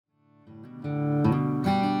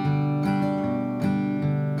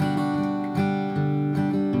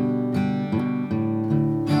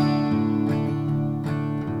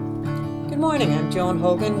I'm Joan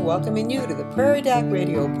Hogan, welcoming you to the Prairie Doc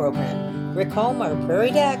radio program. Rick Holm, our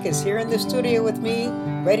Prairie Doc, is here in the studio with me,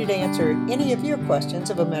 ready to answer any of your questions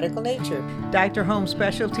of a medical nature. Dr. Holm's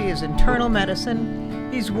specialty is internal medicine.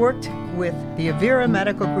 He's worked with the Avera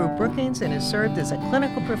Medical Group Brookings and has served as a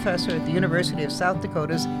clinical professor at the University of South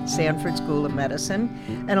Dakota's Sanford School of Medicine.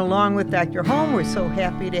 And along with Dr. Holm, we're so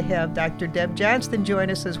happy to have Dr. Deb Johnston join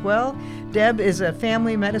us as well. Deb is a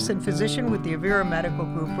family medicine physician with the Avera Medical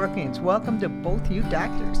Group Brookings. Welcome to both you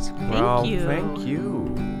doctors. Thank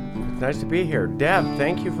you. It's nice to be here. Deb,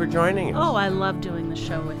 thank you for joining us. Oh, I love doing the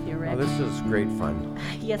show with you, Rick. Oh, this is great fun.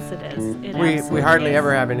 Yes, it is. We hardly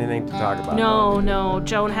ever have anything to talk about. No.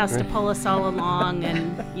 Joan has to pull us all along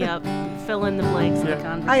and, fill in the blanks in the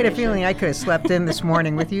conversation. I had a feeling I could have slept in this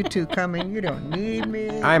morning with you two coming. You don't need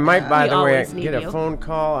me. I might, by the way, always need get a you. phone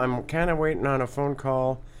call. I'm kind of waiting on a phone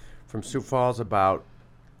call from Sioux Falls about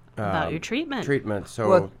your treatment. So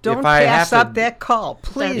Well, don't if I pass have up to, that call,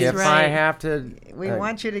 please. if That's I right. have to, We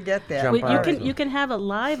want you to get that. jump on it. You can have it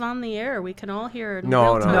live on the air. We can all hear it. in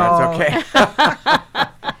No, real time. that's okay.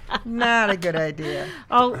 Not a good idea.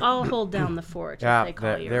 I'll hold down the fort if they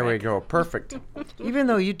call you. there we Rick. go. Perfect. Even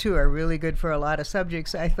though you two are really good for a lot of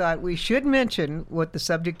subjects, I thought we should mention what the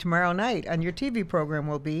subject tomorrow night on your TV program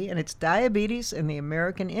will be, and it's diabetes and the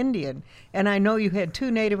American Indian. And I know you had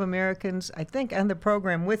two Native Americans, I think, on the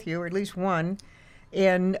program with you, or at least one.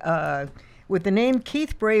 And with the name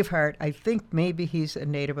Keith Braveheart, I think maybe he's a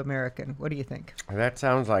Native American. What do you think? That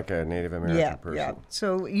sounds like a Native American person. Yeah.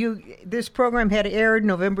 So this program had aired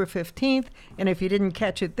November 15th, and if you didn't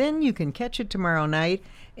catch it then, you can catch it tomorrow night.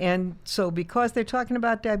 And so because they're talking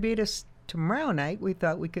about diabetes tomorrow night, we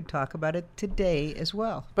thought we could talk about it today as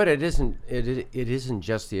well. But it isn't. It isn't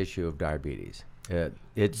just the issue of diabetes.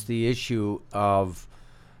 It's the issue of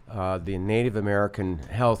the Native American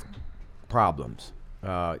health problems.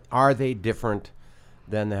 Are they different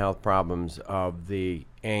than the health problems of the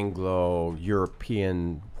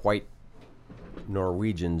Anglo-European white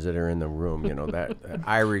Norwegians that are in the room? You know, that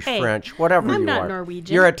Irish, Hey, French, whatever I'm you not are.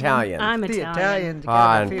 Norwegian. You're Italian. I'm The Italian. Italians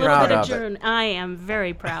I'm gotta feel proud it. of it. German. I am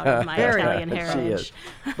very proud of my Italian She heritage. is.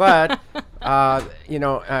 But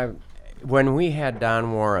when we had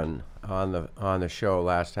Don Warren on the show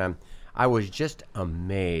last time, I was just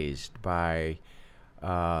amazed by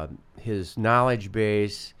his knowledge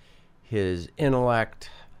base, his intellect,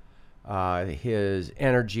 his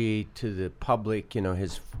energy to the public. You know,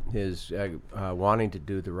 his wanting to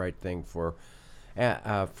do the right thing for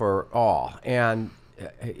all. And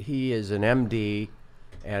he is an MD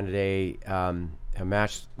and a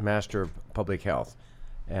master of public health,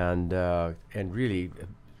 and really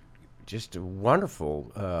just a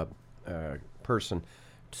wonderful person.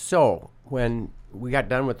 So when we got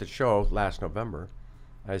done with the show last November,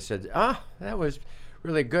 I said, that was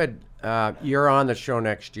really good. You're on the show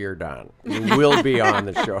next year, Don. You will be on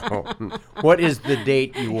the show. What is the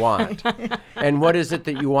date you want? And what is it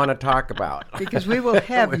that you want to talk about? Because we will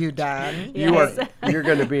have you, Don. Yes. You're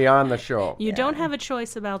going to be on the show. You don't have a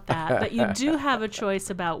choice about that, but you do have a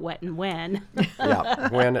choice about what and when. Yeah,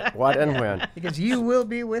 what and when. Because you will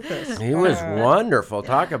be with us. He was wonderful.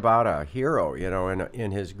 Talk about a hero,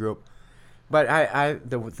 in his group. But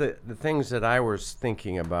the things that I was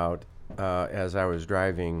thinking about as I was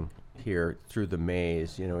driving here through the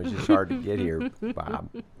maze, it's just hard to get here, Bob,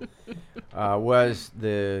 was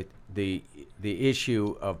the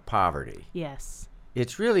issue of poverty. Yes.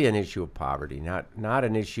 It's really an issue of poverty, not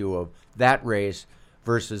an issue of that race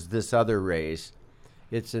versus this other race.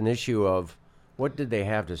 It's an issue of what did they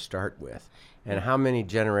have to start with, and how many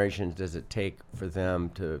generations does it take for them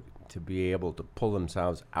to be able to pull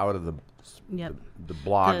themselves out of the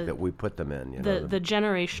bog that we put them in. The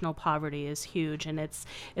generational poverty is huge, and it's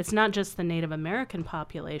not just the Native American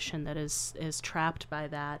population that is trapped by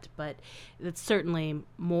that, but it's certainly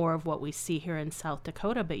more of what we see here in South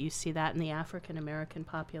Dakota, but you see that in the African American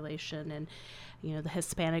population and the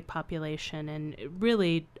Hispanic population, and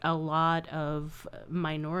really a lot of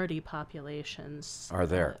minority populations are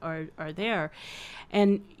there. Are there.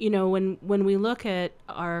 And when we look at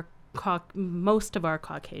our most of our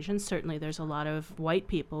Caucasians, certainly there's a lot of white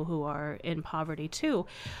people who are in poverty too,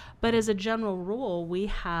 but as a general rule, we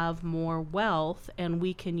have more wealth, and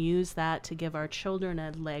we can use that to give our children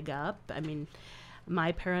a leg up. I mean,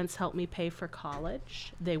 my parents helped me pay for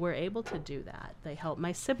college. They were able to do that. They helped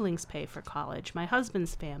my siblings pay for college, my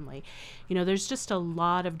husband's family. There's just a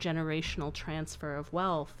lot of generational transfer of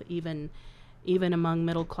wealth, even among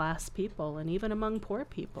middle-class people and even among poor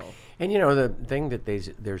people. And, the thing that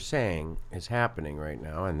they're saying is happening right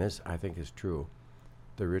now, and this, I think, is true.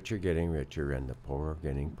 The rich are getting richer and the poor are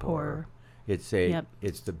getting poorer. It's Yep.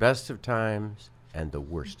 it's the best of times and the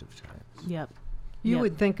worst of times. Yep. You Yep.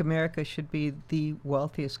 would think America should be the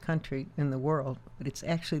wealthiest country in the world, but it's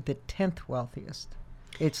actually the 10th wealthiest.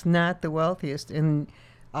 It's not the wealthiest. And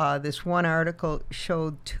this one article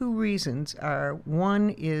showed two reasons. One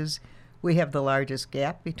is we have the largest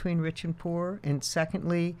gap between rich and poor, and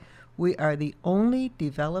secondly, we are the only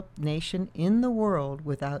developed nation in the world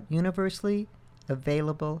without universally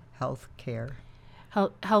available health care.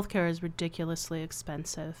 Healthcare is ridiculously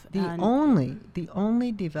expensive. The and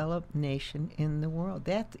only developed nation in the world.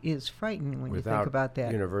 That is frightening when you think about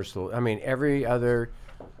that. Universal. I mean, every other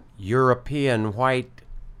European white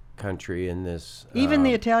country in this. Even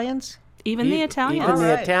the Italians? even the Italians. Even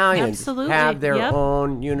the Right. Italians Absolutely. have their Yep.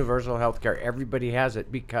 own universal health care. Everybody has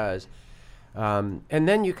it because, and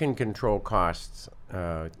then you can control costs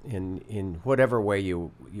in whatever way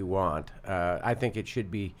you want. I think it should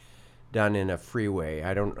be done in a free way.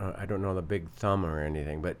 I don't know the big thumb or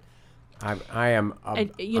anything, but I am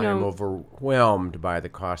overwhelmed by the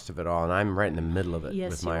cost of it all, and I'm right in the middle of it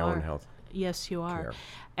Yes, with you my own are. health. Yes, you are. care.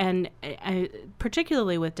 And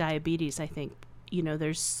particularly with diabetes, I think,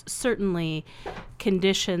 there's certainly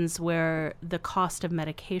conditions where the cost of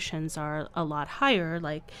medications are a lot higher,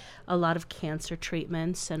 like a lot of cancer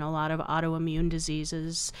treatments and a lot of autoimmune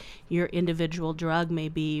diseases. Your individual drug may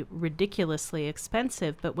be ridiculously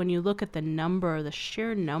expensive, but when you look at the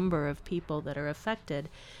sheer number of people that are affected,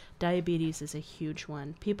 diabetes is a huge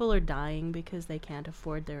one. People are dying because they can't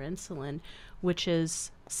afford their insulin, which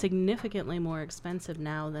is significantly more expensive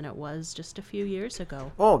now than it was just a few years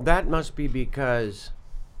ago. Oh, that must be because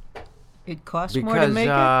It costs more to make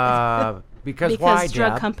it. because why,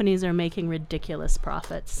 drug Deb? companies are making ridiculous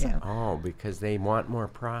profits. Yeah. Oh, because they want more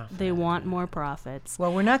profit. They want more profits.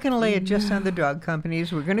 Well, we're not going to lay it just on the drug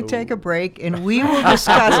companies. We're going to take a break, and we will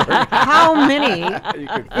discuss how many. You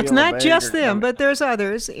could It's feel not the just anger them, coming. but there's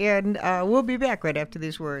others, and we'll be back right after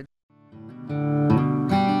these words.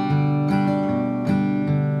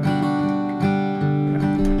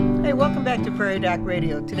 Hey, welcome back to Prairie Doc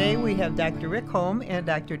Radio. Today we have Dr. Rick Holm and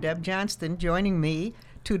Dr. Deb Johnston joining me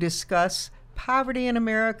to discuss poverty in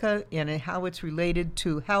America and how it's related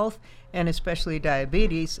to health and especially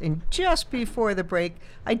diabetes. And just before the break,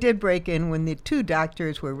 I did break in when the two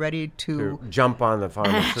doctors were ready to jump on the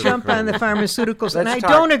pharmaceutical. jump on the pharmaceuticals. And I Let's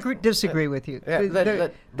talk- don't disagree with you. Yeah,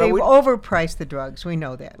 but They've we- overpriced the drugs. We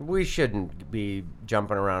know that. We shouldn't be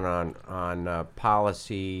jumping around on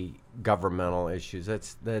policy, governmental issues.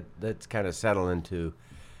 That's kind of settle into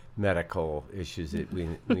medical issues that we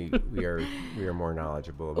are more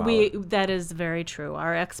knowledgeable about. That is very true.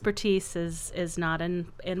 Our expertise is not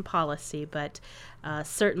in policy, but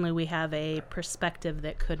certainly we have a perspective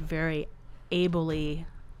that could very ably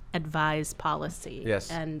advise policy.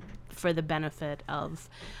 Yes. And for the benefit of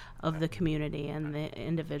the community and the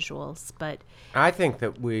individuals. But I think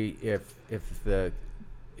that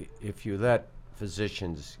if you let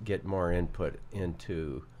physicians get more input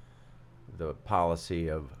into the policy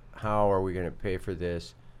of how are we going to pay for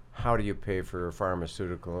this, how do you pay for a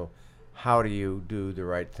pharmaceutical, how do you do the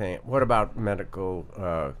right thing, what about medical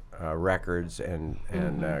records and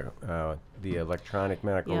the electronic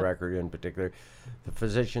medical Yep. record in particular, the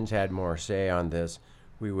physicians had more say on this,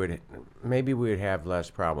 we would have less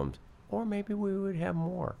problems, or maybe we would have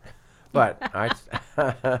more. But I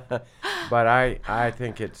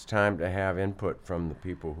think it's time to have input from the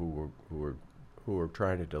people who are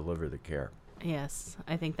trying to deliver the care. yes,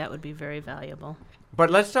 I think that would be very valuable. But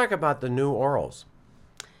let's talk about the new orals.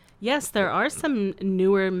 Yes, there are some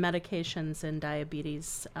newer medications in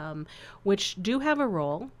diabetes, which do have a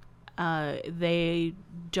role. They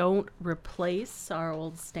don't replace our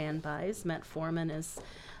old standbys. Metformin is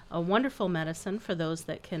a wonderful medicine for those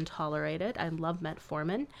that can tolerate it. I love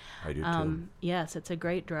metformin. I do too. Yes, it's a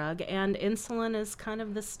great drug. And insulin is kind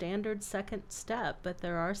of the standard second step, but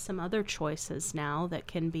there are some other choices now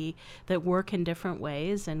that work in different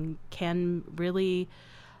ways and can really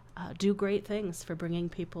do great things for bringing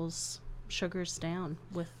people's sugars down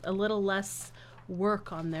with a little less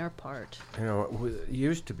work on their part. You know, it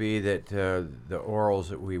used to be that the orals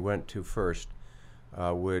that we went to first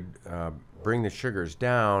would bring the sugars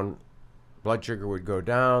down, blood sugar would go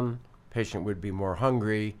down, patient would be more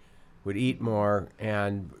hungry, would eat more,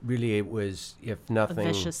 and really it was, if nothing... A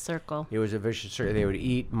vicious circle. It was a vicious circle. They would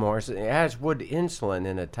eat more, as would insulin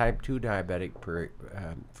in a type 2 diabetic,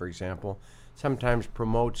 for example, sometimes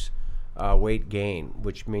promotes weight gain,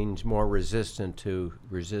 which means more resistance to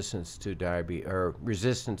diabetes, or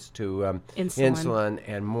resistance to insulin,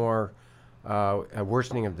 and more a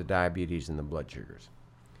worsening of the diabetes and the blood sugars.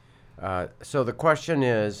 So the question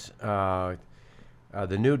is,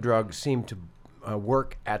 the new drugs seem to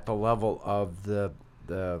work at the level of the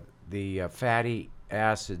fatty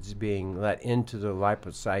acids being let into the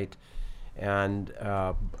lipocyte and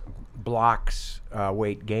blocks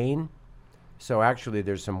weight gain. So actually,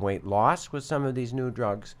 there's some weight loss with some of these new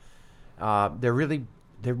drugs. They're really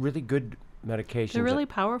good medications. They're really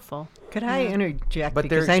powerful. Could I interject? But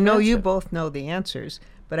because they're I know you expensive. both know the answers,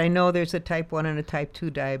 but I know there's a type 1 and a type 2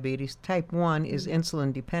 diabetes. Type 1 is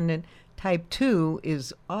insulin dependent. Type 2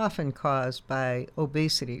 is often caused by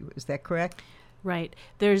obesity. Is that correct? Right.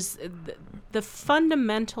 There's the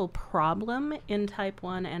fundamental problem in type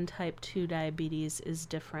 1 and type 2 diabetes is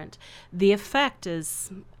different. The effect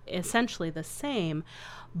is essentially the same,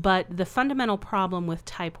 but the fundamental problem with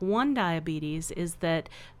type 1 diabetes is that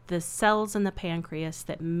the cells in the pancreas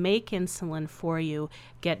that make insulin for you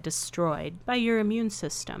get destroyed by your immune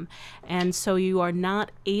system. And so you are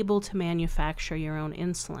not able to manufacture your own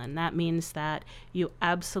insulin. That means that you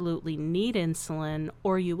absolutely need insulin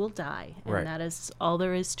or you will die. And Right. that is all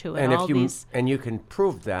there is to it. And all if you these and you can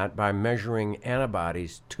prove that by measuring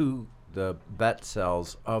antibodies to the beta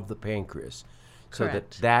cells of the pancreas, so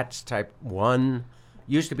Correct. that's type 1.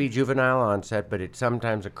 Used to be juvenile onset, but it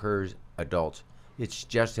sometimes occurs adult. It's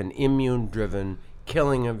just an immune-driven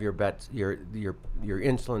killing of your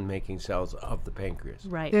insulin-making cells of the pancreas.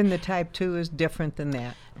 right. Then the type 2 is different than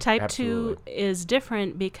that. Type Absolutely. 2 is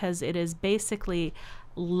different because it is basically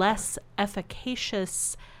less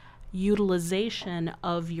efficacious utilization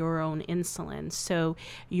of your own insulin. So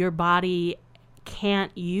your body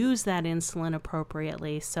can't use that insulin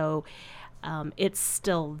appropriately. So it's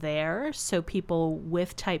still there. So people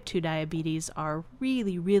with type 2 diabetes are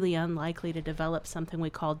really, really unlikely to develop something we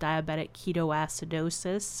call diabetic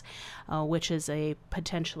ketoacidosis, which is a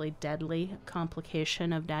potentially deadly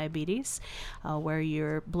complication of diabetes, where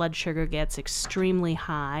your blood sugar gets extremely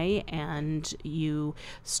high and you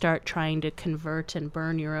start trying to convert and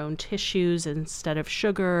burn your own tissues instead of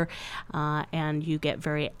sugar, and you get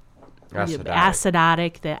very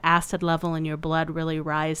acidotic. The acid level in your blood really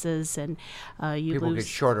rises, and you People get lose.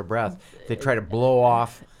 short of breath. They try to blow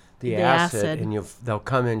off the acid, acid. and they'll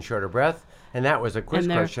come in short of breath. And that was a quiz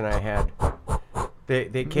And they're- question I had.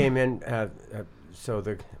 They came in, so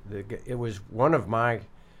it was one of my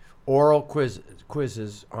oral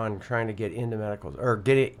quizzes on trying to get into medical or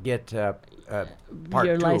get part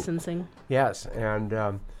your 2. licensing. Yes, and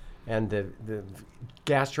the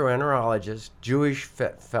gastroenterologist, Jewish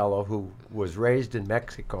fellow who was raised in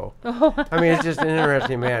Mexico. I mean, it's just an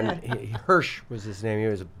interesting man. Hirsch was his name. He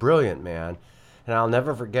was a brilliant man, and I'll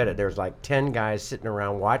never forget it. There was like 10 guys sitting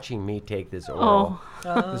around watching me take this oral. It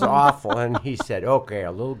was awful. And he said, "Okay,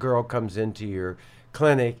 a little girl comes into your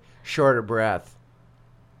clinic, short of breath.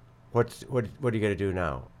 What are you going to do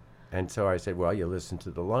now?" And so I said, "Well, you listen to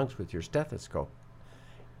the lungs with your stethoscope."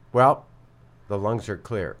 Well, the lungs are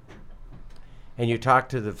clear. And you talk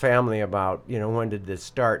to the family about, when did this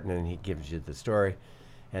start? And then he gives you the story.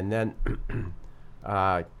 And then,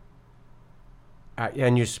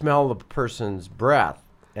 and you smell the person's breath.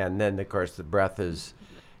 And then, of course, the breath is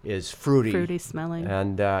fruity. Fruity smelling.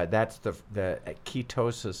 And that's the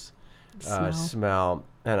ketosis smell.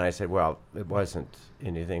 And I said, well, it wasn't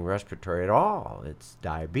anything respiratory at all. It's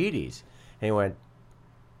diabetes. And he went,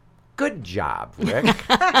 "Good job, Rick."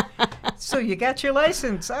 So you got your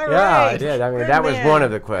license. All right. Yeah, I did. I mean, Good that was man. one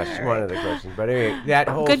of the questions. One of the questions. But anyway, that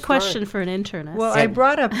whole Good story- question for an internist. Well, I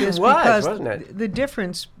brought up this It was, because wasn't it? the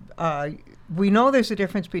difference, we know there's a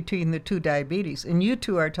difference between the two diabetes, and you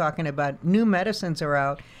two are talking about new medicines are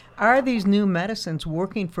out. Are these new medicines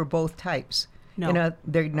working for both types? No.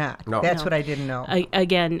 They're not. No. That's No. what I didn't know.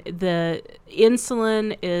 Again, the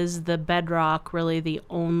insulin is the bedrock, really the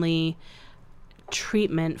only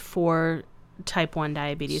treatment for type 1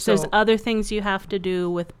 diabetes. So- There's other things you have to do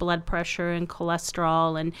with blood pressure and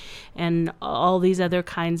cholesterol and all these other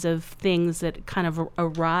kinds of things that kind of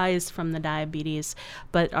arise from the diabetes,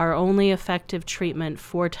 but our only effective treatment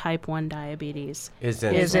for type 1 diabetes Is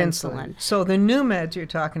is insulin. insulin. So the new meds you're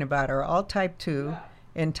talking about are all type 2,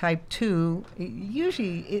 and type 2,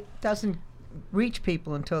 usually it doesn't reach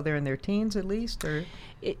people until they're in their teens at least, or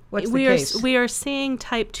what's the case? We are seeing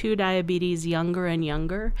type 2 diabetes younger and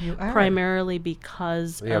younger, You are. primarily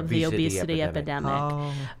because The of the obesity obesity epidemic. epidemic.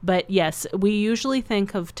 Oh. But yes, we usually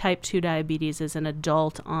think of type 2 diabetes as an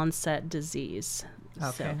adult onset disease.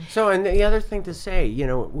 Okay. So, and the other thing to say,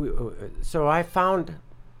 so I found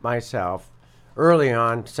myself early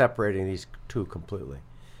on separating these two completely.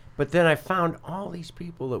 But then I found all these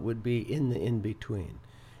people that would be in the in-between.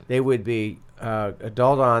 They would be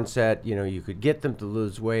adult onset, you could get them to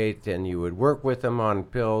lose weight and you would work with them on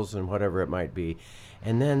pills and whatever it might be.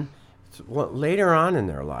 And then later on in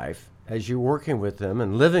their life, as you're working with them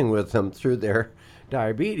and living with them through their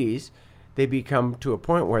diabetes, they become to a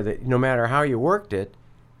point where no matter how you worked it,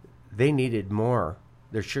 they needed more.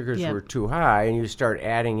 Their sugars were too high, and you start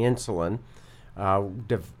adding insulin,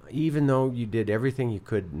 even though you did everything you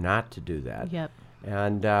could not to do that. Yep.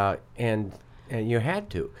 And you had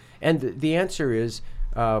to. And the answer is,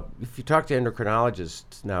 if you talk to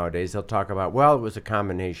endocrinologists nowadays, they'll talk about, well, it was a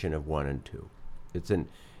combination of 1 and 2. It's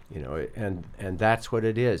and that's what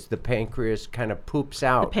it is. The pancreas kind of poops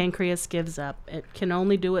out. The pancreas gives up. It can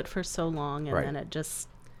only do it for so long, and then it just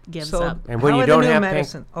gives up. And when you don't have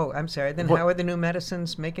medicine, I'm sorry. Then how are the new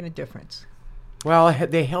medicines making a difference? Well,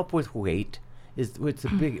 they help with weight. It's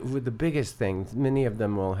the biggest thing. Many of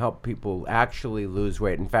them will help people actually lose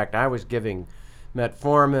weight. In fact, I was giving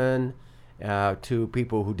metformin to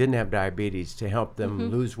people who didn't have diabetes to help them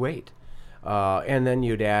lose weight, and then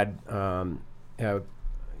you'd add a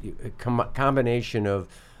combination of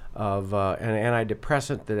an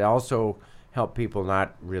antidepressant that also help people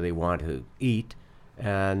not really want to eat,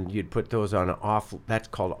 and you'd put those on that's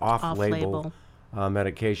called off-label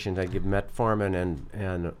medications. I give metformin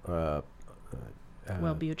and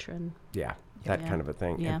Wellbutrin. That kind of a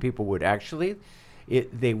thing. Yeah. And people would actually,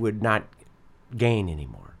 they would not gain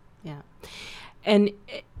anymore. Yeah. And,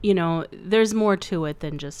 there's more to it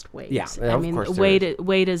than just weight. Yeah, I mean,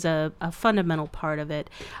 weight is a fundamental part of it.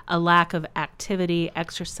 A lack of activity,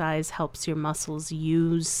 exercise helps your muscles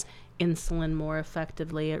use insulin more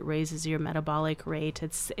effectively. It raises your metabolic rate.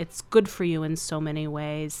 It's good for you in so many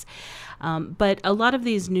ways. But a lot of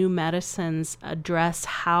these new medicines address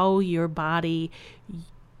how your body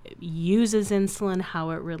uses insulin, how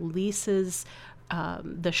it releases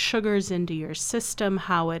the sugars into your system,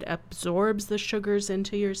 how it absorbs the sugars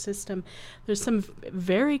into your system. There's some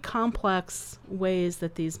very complex ways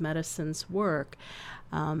that these medicines work.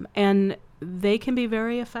 And they can be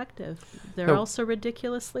very effective. They're also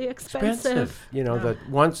ridiculously expensive. The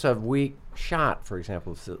once a week shot, for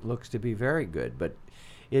example, looks to be very good, but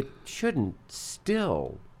it shouldn't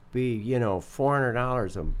still be,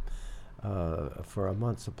 $400 for a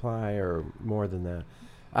month's supply or more than that.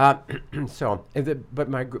 But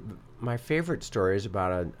my favorite story is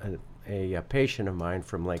about a patient of mine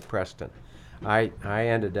from Lake Preston. I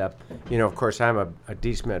ended up, of course, I'm a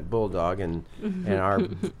DeSmet bulldog, and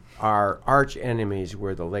our arch enemies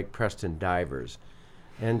were the Lake Preston divers,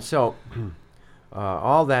 and so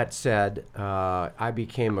all that said, I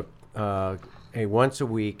became a once a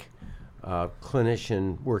week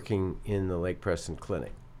clinician working in the Lake Preston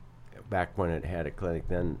clinic. Back when it had a clinic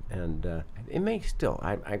then, and it may still.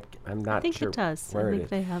 I'm not sure. I think it does. Where I it think is.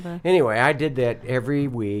 they have a. Anyway, I did that every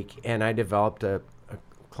week, and I developed a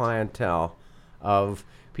clientele of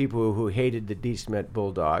people who hated the DeSmet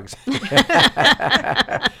bulldogs.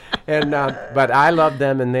 But I loved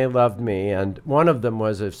them, and they loved me. And one of them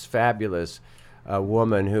was this fabulous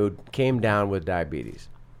woman who came down with diabetes,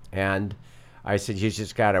 and I said, "You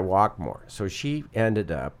just got to walk more." So she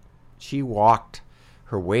walked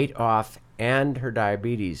her weight off and her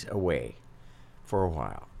diabetes away for a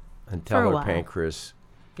while until her pancreas,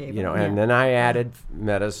 and then I added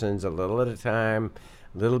medicines a little at a time,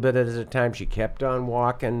 a little bit at a time. She kept on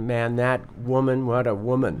walking. Man, that woman, what a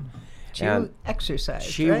woman. She would exercise,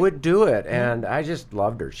 She right? would do it, and I just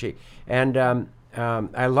loved her.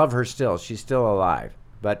 I love her still. She's still alive,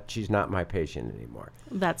 but she's not my patient anymore.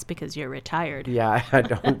 That's because you're retired. Yeah, I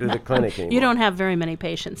don't do the clinic anymore. You don't have very many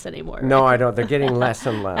patients anymore. No, I don't. They're getting less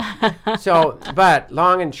and less. But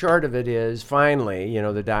long and short of it is, finally,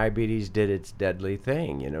 the diabetes did its deadly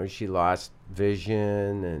thing. She lost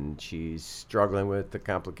vision, and she's struggling with the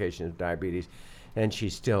complications of diabetes, and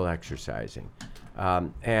she's still exercising.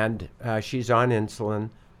 And she's on insulin,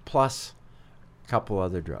 plus a couple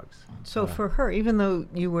other drugs. So for her, even though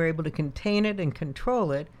you were able to contain it and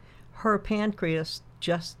control it, her pancreas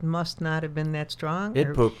just must not have been that strong?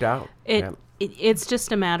 It pooped out. It's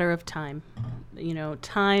just a matter of time.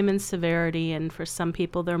 Time and severity, and for some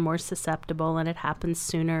people they're more susceptible and it happens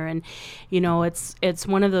sooner. And, it's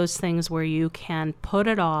one of those things where you can put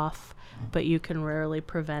it off, but you can rarely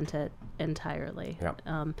prevent it entirely. Yep.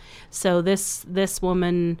 So this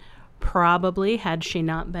woman probably, had she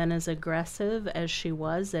not been as aggressive as she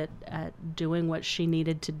was at doing what she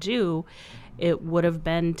needed to do, it would have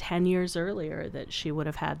been 10 years earlier that she would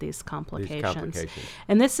have had these complications.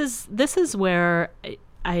 And this is where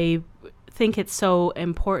I think it's so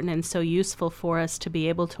important and so useful for us to be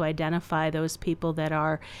able to identify those people that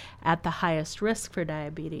are at the highest risk for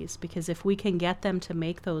diabetes, because if we can get them to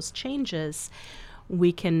make those changes,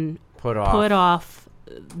 we can put off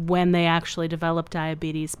when they actually develop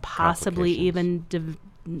diabetes, possibly even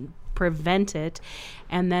prevent it,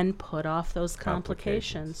 and then put off those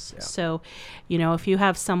complications. Yeah. So, if you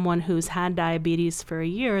have someone who's had diabetes for a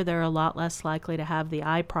year, they're a lot less likely to have the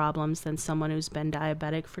eye problems than someone who's been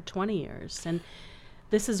diabetic for 20 years. And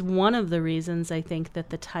this is one of the reasons I think that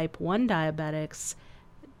the type 1 diabetics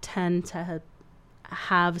tend to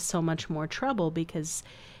have so much more trouble, because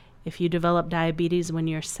if you develop diabetes when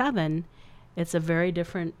you're 7, it's a very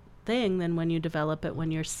different thing than when you develop it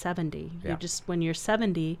when you're 70. Yeah. When you're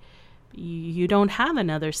 70, you don't have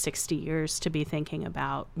another 60 years to be thinking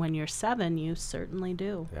about. When you're 7, you certainly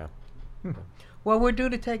do. Yeah. Well, we're due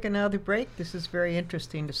to take another break. This is very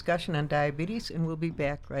interesting discussion on diabetes, and we'll be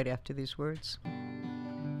back right after these words.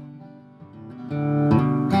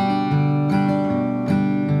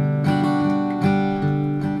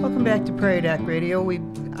 Welcome back to Prairie Doc Radio.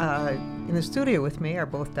 In the studio with me are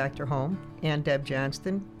both Dr. Holm and Deb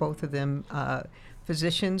Johnston, both of them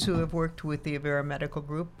physicians who have worked with the Avera Medical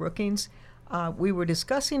Group, Brookings. We were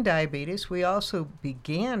discussing diabetes. We also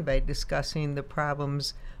began by discussing the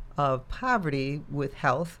problems of poverty with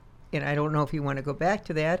health, and I don't know if you want to go back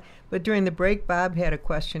to that, but during the break, Bob had a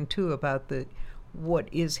question too about what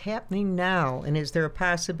is happening now, and is there a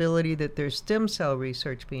possibility that there's stem cell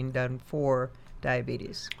research being done for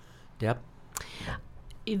diabetes? Deb?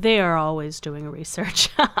 They are always doing research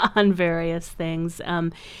on various things.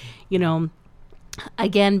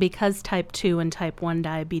 Again, because type 2 and type 1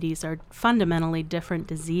 diabetes are fundamentally different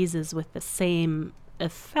diseases with the same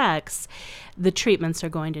effects, the treatments are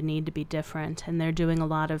going to need to be different. And they're doing a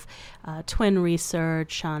lot of twin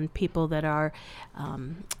research on people that are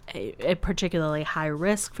a particularly high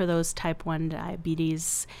risk for those type 1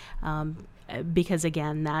 diabetes, because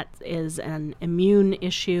again, that is an immune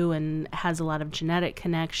issue and has a lot of genetic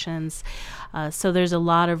connections. So there's a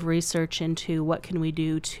lot of research into what can we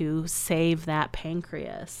do to save that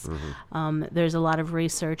pancreas. Mm-hmm. There's a lot of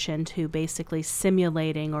research into basically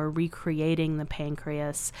simulating or recreating the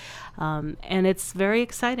pancreas. And it's very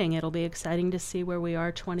exciting. It'll be exciting to see where we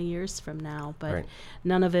are 20 years from now. But Right.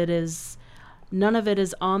 none of it is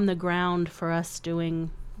on the ground for us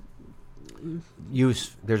doing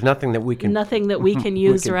There's nothing that we can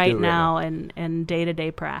use can right do now in day-to-day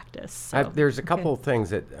practice. So. There's a couple of things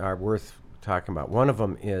that are worth talking about. One of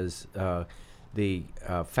them is the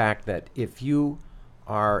fact that if you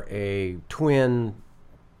are a twin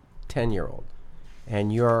 10-year-old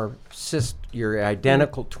and your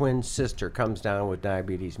identical twin sister comes down with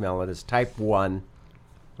diabetes mellitus type 1,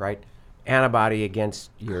 right? Antibody against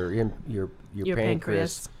your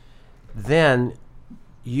pancreas, then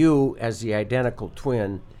you, as the identical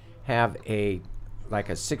twin, have a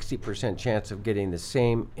 60% chance of getting the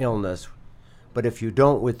same illness, but if you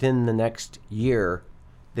don't within the next year,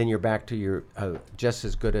 then you're back to your just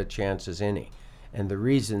as good a chance as any. And the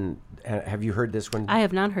reason, have you heard this one? I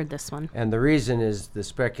have not heard this one. And the reason is, the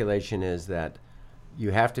speculation is that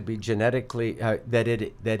you have to be genetically, that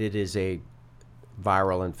it is a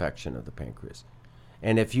viral infection of the pancreas.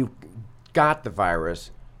 And if you got the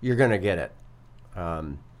virus, you're going to get it.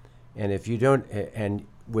 And if you don't, and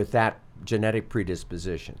with that genetic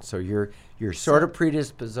predisposition, so you're sort of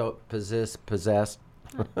predisposed,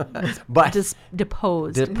 but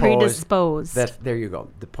predisposed. There you go,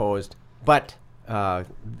 deposed. But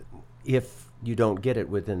if you don't get it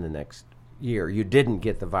within the next year, you didn't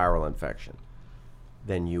get the viral infection,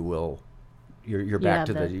 then you will. You're back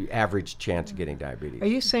to the average chance of getting diabetes. Are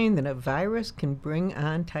you saying that a virus can bring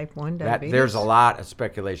on type 1 diabetes? There's a lot of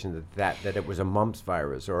speculation that it was a mumps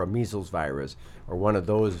virus or a measles virus or one of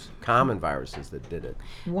those common viruses that did it.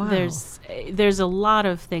 Wow. There's a lot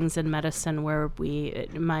of things in medicine where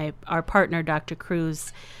our partner, Dr.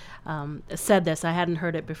 Cruz, said this. I hadn't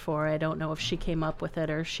heard it before. I don't know if she came up with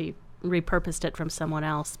it or she repurposed it from someone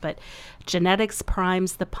else, but genetics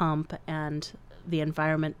primes the pump and the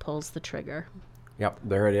environment pulls the trigger. Yep,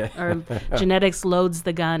 there it is. Or genetics loads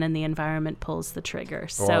the gun and the environment pulls the trigger.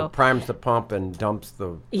 Or primes the pump and dumps the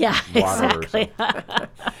water. Exactly.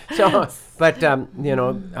 The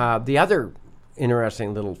other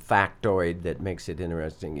interesting little factoid that makes it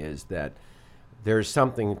interesting is that there's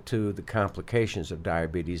something to the complications of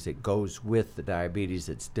diabetes that goes with the diabetes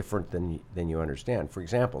that's different than you understand. For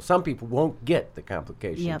example, some people won't get the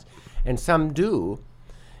complications, and some do.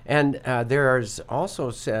 And there's also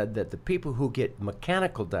said that the people who get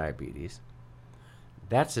mechanical diabetes,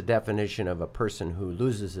 that's a definition of a person who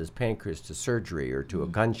loses his pancreas to surgery or to a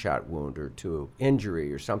gunshot wound or to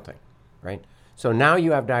injury or something, right? So now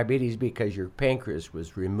you have diabetes because your pancreas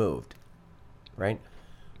was removed, right?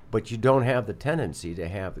 But you don't have the tendency to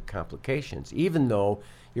have the complications, even though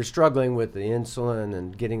you're struggling with the insulin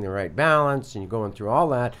and getting the right balance and you're going through all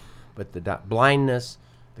that, but the blindness,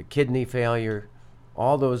 the kidney failure,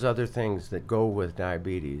 all those other things that go with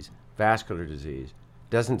diabetes, vascular disease,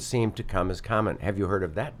 doesn't seem to come as common. Have you heard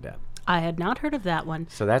of that, Deb? I had not heard of that one.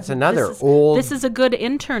 So that's another old... This is a good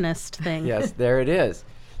internist thing. Yes, there it is.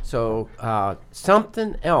 So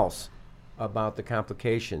something else about the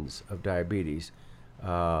complications of diabetes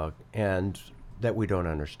and that we don't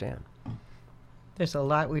understand. There's a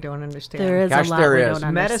lot we don't understand. There is Gosh, a lot there we is. don't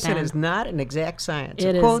understand. Medicine is not an exact science.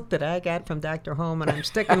 It A is. quote that I got from Dr. Holm, and I'm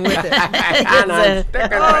sticking with it. And I'm sticking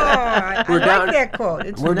with it. I We're like down- that quote.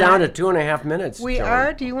 It's We're not- down to 2.5 minutes. We Joan.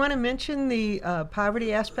 are. Do you want to mention the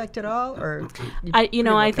poverty aspect at all, or I pretty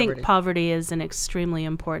well think covered it? poverty is an extremely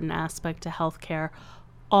important aspect to healthcare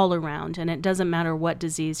all around, and it doesn't matter what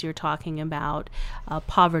disease you're talking about.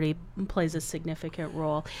 Poverty plays a significant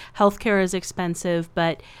role. Healthcare is expensive,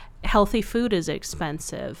 but healthy food is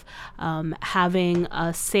expensive. Having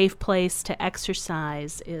a safe place to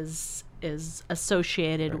exercise is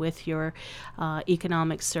associated with your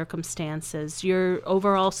economic circumstances, your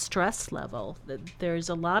overall stress level. There's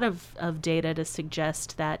a lot of data to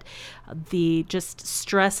suggest that the just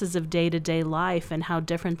stresses of day-to-day life and how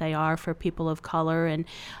different they are for people of color and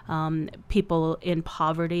people in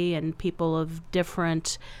poverty and people of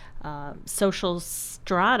different social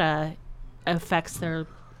strata affects their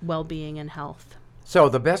well-being and health. So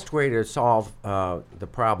the best way to solve the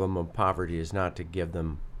problem of poverty is not to give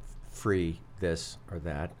them free this or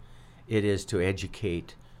that. It is to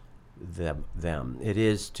educate them. It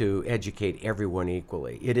is to educate everyone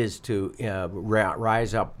equally. It is to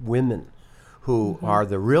rise up women who are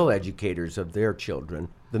the real educators of their children.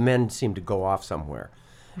 The men seem to go off somewhere.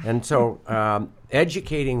 And so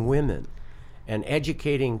educating women and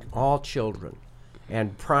educating all children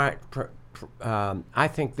and I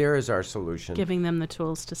think there is our solution. Giving them the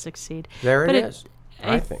tools to succeed. There But it is.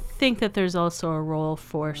 I think that there's also a role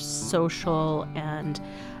for social and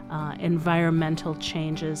environmental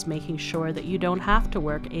changes, making sure that you don't have to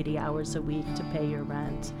work 80 hours a week to pay your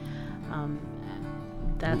rent.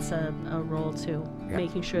 That's a role too,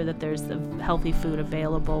 making sure that there's the healthy food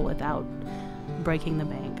available without breaking the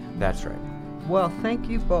bank. That's right. Well, thank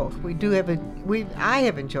you both. I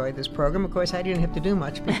have enjoyed this program. Of course, I didn't have to do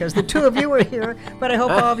much because the two of you were here, but I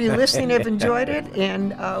hope all of you listening have enjoyed it,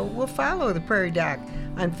 and we'll follow the Prairie Doc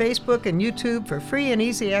on Facebook and YouTube for free and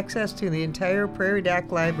easy access to the entire Prairie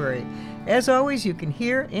Doc library. As always, you can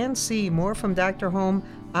hear and see more from Dr. Holm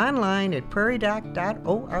online at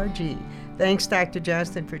prairiedoc.org. Thanks, Dr.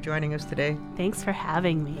 Johnston, for joining us today. Thanks for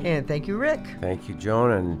having me. And thank you, Rick. Thank you,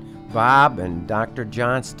 Joan, and Bob, and Dr.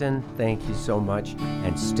 Johnston. Thank you so much,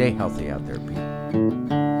 and stay healthy out there,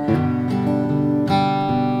 people.